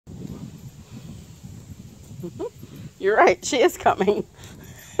You're right. She is coming.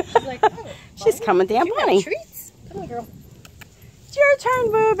 She's like, oh, she's coming down, Bonnie. Treats? Come on, girl. It's your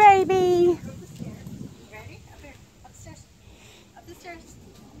turn, Boo baby. Ready? Up here. Upstairs. Up the stairs.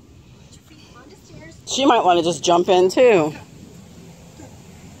 Put your feet on the stairs. She might want to just jump in too.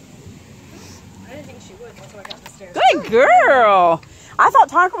 I didn't think she would. That's why I got the stairs. Good girl. I thought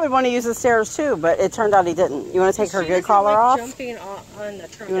Tonka would want to use the stairs too, but it turned out he didn't. You want to take her good collar off? Jumping on the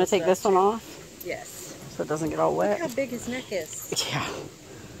trunk. You want to take this one off? Yes. So it doesn't get all wet? Look how big his neck is. Yeah.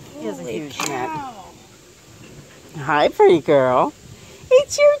 He has a huge neck. Cow. Hi, pretty girl.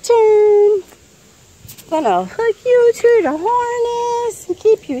 It's your turn. Gonna hook you to the harness and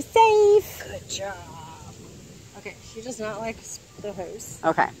keep you safe. Good job. Okay, she does not like the hose.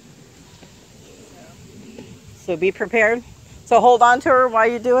 Okay. So be prepared. So hold on to her while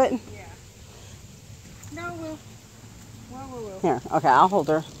you do it. Yeah. No, we'll. Here. Okay, I'll hold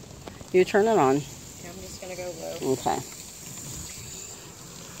her. You turn it on. Okay, I'm just gonna go low. Okay.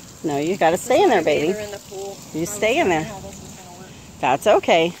 No, you gotta stay in there, baby. In the pool. You stay in there. How this is gonna work. That's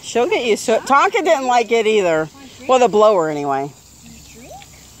okay. She'll get used to it. Tonka didn't like it either. Well, the blower anyway. Drink?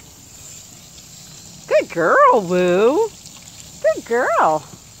 Good girl, Woo. Good girl.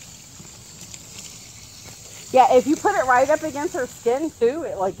 Yeah, if you put it right up against her skin too,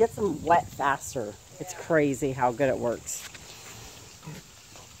 it like gets them wet faster. It's crazy how good it works.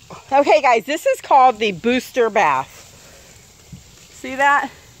 Okay, guys, this is called the booster bath. See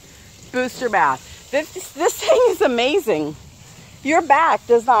that? Booster bath. This thing is amazing. Your back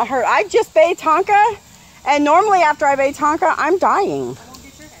does not hurt. I just bathed Tonka, and normally after I bathe Tonka, I'm dying. I won't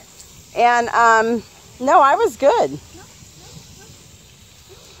get your head. And no, I was good.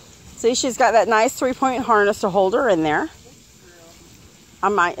 See, she's got that nice 3-point harness to hold her in there. I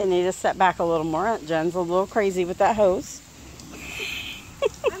might need to step back a little more. Jen's a little crazy with that hose.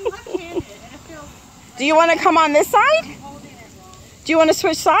 I'm left-handed, and it feels. Do you want to come on this side? I'm holding it wrong. Do you want to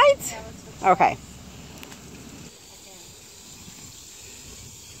switch sides? Yeah, let's switch. Okay.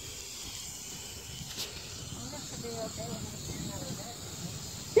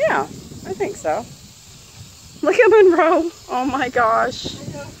 Yeah, I think so. Look at Monroe. Oh my gosh.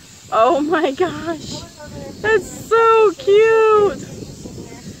 Oh my gosh. That's so cute.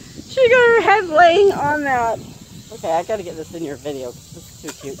 She got her head laying on that. Okay, I gotta get this in your video. This is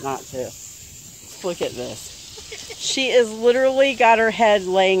too cute not to. Look at this. She is literally got her head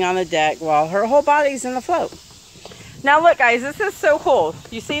laying on the deck while her whole body's in the float. Now look guys, this is so cool.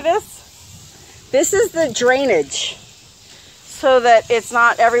 You see this? This is the drainage. So that it's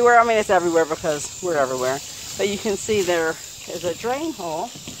not everywhere. I mean, it's everywhere because we're everywhere. But you can see there is a drain hole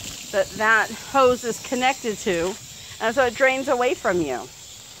that hose is connected to. And so it drains away from you.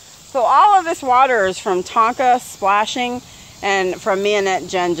 So all of this water is from Tonka splashing and from me and Aunt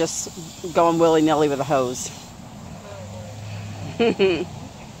Jen just going willy-nilly with a hose. So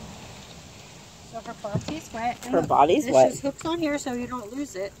her body's wet. Her body's this wet. This hooks on here so you don't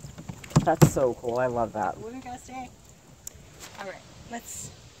lose it. That's so cool. I love that. Where we gotta stay? All right, let's.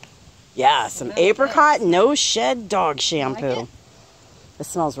 Yeah, some apricot no shed dog shampoo. Like it? It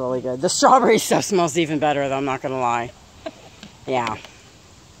smells really good. The strawberry stuff smells even better though, I'm not gonna lie. Yeah.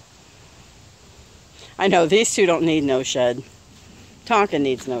 I know these two don't need no shed. Tonka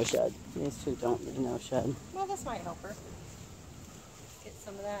needs no shed. These two don't need no shed. Well, this might help her. Get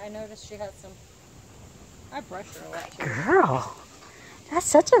some of that. I noticed she had some. I brush her a lot too. Girl. That's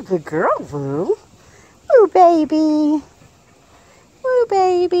such a good girl, Woo. Woo, baby. Woo,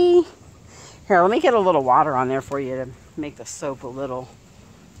 baby. Here, let me get a little water on there for you to make the soap a little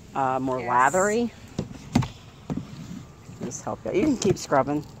more lathery. Just help you. You can keep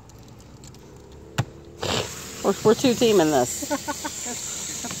scrubbing. We're two-teaming this.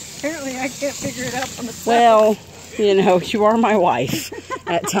 Apparently, I can't figure it out on the side. Well, you know, you are my wife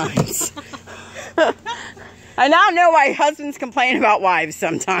at times. I now know why husbands complain about wives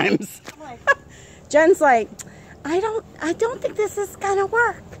sometimes. Jen's like, I don't think this is gonna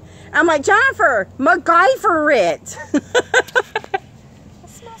work. I'm like, Jennifer, MacGyver it. It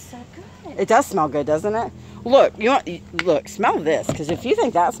smells so good. It does smell good, doesn't it? Look, look, smell this, because if you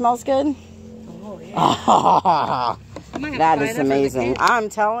think that smells good, Oh yeah. oh, that is for the amazing. kids. I'm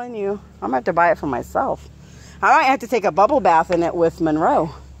telling you, I'm gonna have to buy it for myself. I might have to take a bubble bath in it with Monroe.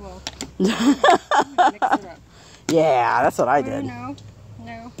 Well, mix it up. Yeah, that's what I Oh, did. no,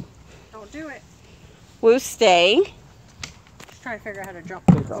 don't do it. Woo, stay. Just trying to figure out how to jump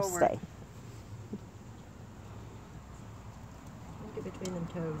Good girl, forward. stay. Look at between them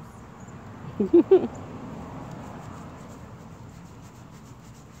toes.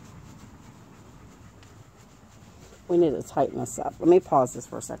 We need to tighten this up. Let me pause this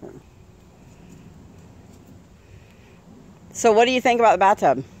for a second. So what do you think about the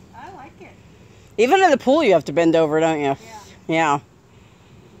bathtub? I like it. Even in the pool you have to bend over, don't you? Yeah. Yeah.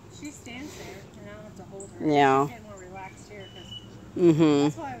 She stands there, and I don't have to hold her. Yeah. She's getting more relaxed here, because Mm-hmm.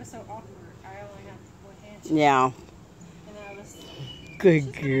 that's why it was so awkward. I only have one hand. Yeah. And I was...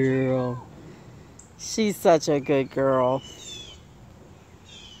 Good girl. She's such a good girl.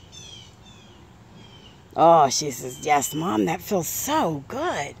 Oh, she says, yes, Mom, that feels so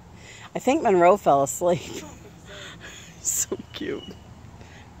good. I think Monroe fell asleep. So cute.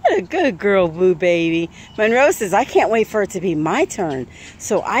 What a good girl, Woo baby. Monroe says, I can't wait for it to be my turn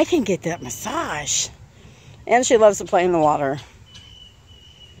so I can get that massage. And she loves to play in the water.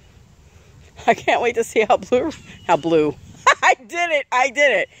 I can't wait to see how blue. I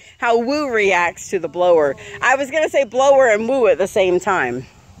did it. How Woo reacts to the blower. I was going to say blower and Woo at the same time.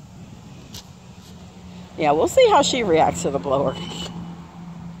 Yeah, we'll see how she reacts to the blower.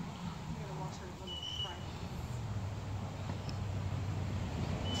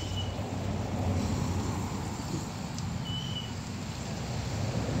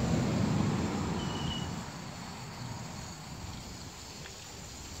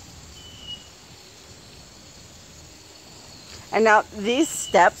 And now these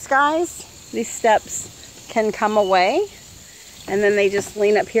steps, guys, these steps can come away. And then they just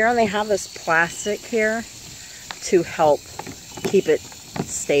lean up here and they have this plastic here to help keep it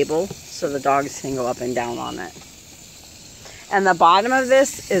stable so the dogs can go up and down on it. And the bottom of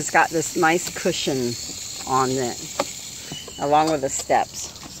this has got this nice cushion on it, along with the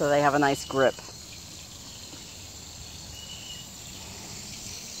steps. So they have a nice grip.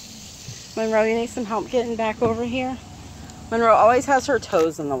 Monroe, you need some help getting back over here? Monroe always has her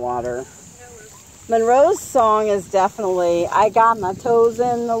toes in the water. Monroe's song is definitely, I got my toes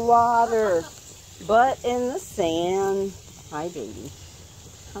in the water, butt in the sand. Hi, baby.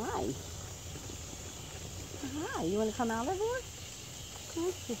 Hi. Hi, you want to come out of there?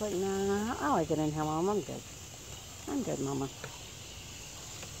 She's like, nah, I like it in here, Mom. I'm good. I'm good, Mama.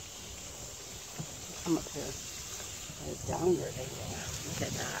 Come up here. It's down there, baby. Look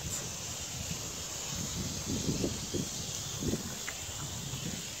at that.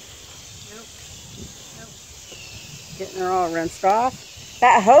 Getting her all rinsed off.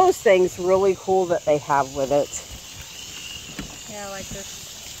 That hose thing's really cool that they have with it. Yeah, I like this.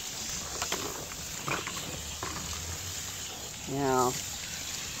 Yeah.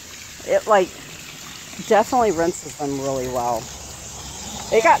 It like definitely rinses them really well.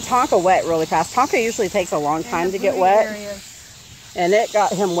 It got Tonka wet really fast. Tonka usually takes a long time to get wet. And it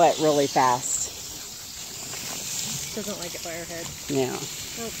got him wet really fast. Doesn't like it by her head. Yeah.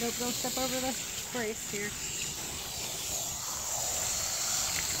 Don't step over the brace here.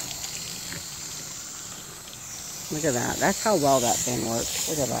 Look at that. That's how well that thing works.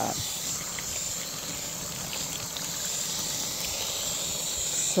 Look at that.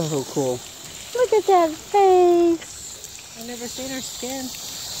 So cool. Look at that face. I've never seen her skin.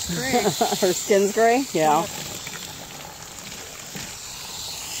 Gray. Her skin's gray? Yeah.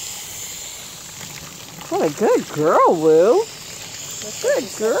 What a good girl, Woo. Good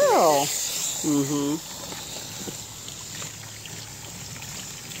girl. Mm-hmm.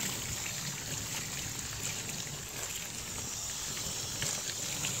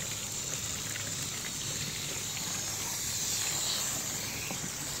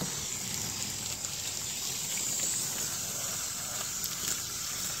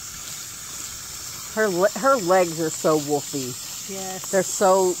 Her legs are so woofy. Yes. They're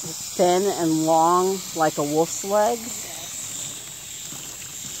so thin and long, like a wolf's legs.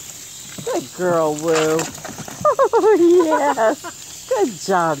 Yes. Good girl, Woo. Oh, yes. Good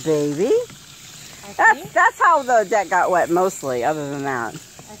job, baby. That's how the deck got wet mostly, other than that. I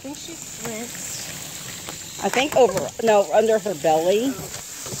think she's rinsed. I think under her belly.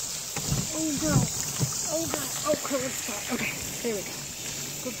 Oh, girl. Oh, girl. Oh, cool. Okay, there we go.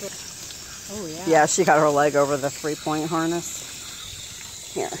 Good girl. Oh, yeah. Yeah, she got her leg over the 3-point harness.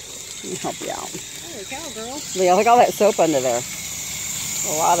 Here, let me help you out. Holy cow, girl. Yeah, look at all that soap under there.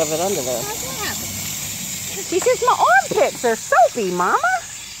 A lot of it under there. How'd that happen? She says, my armpits are soapy, Mama.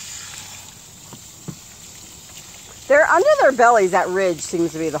 They're under their bellies. That ridge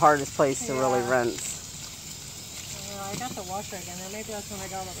seems to be the hardest place to really rinse. I got the washer again. Maybe that's when I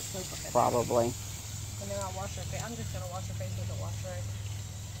got all the soap up it. Probably. And then I'll wash her face. I'm just going to wash her face with the washer.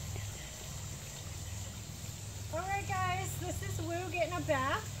 Alright guys, this is Woo getting a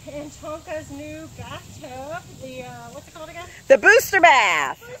bath in Tonka's new bathtub. The, what's it called again? The booster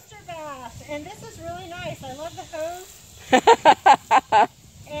bath. Booster bath. And this is really nice. I love the hose.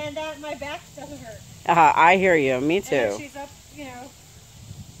 And that my back doesn't hurt. I hear you. Me too. And she's up, you know,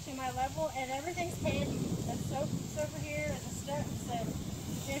 to my level, and everything's handy. The soap's over here and the steps, and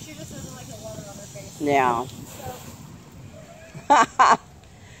yeah, she just doesn't like the water on her face. Yeah. So,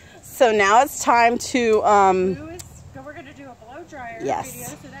 so now it's time to we're going to do a blow dryer video,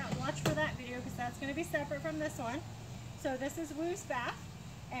 so watch for that video because that's going to be separate from this one. So this is Woo's bath,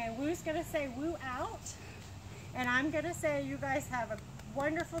 and Woo's going to say woo out, and I'm going to say you guys have a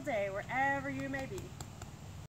wonderful day wherever you may be.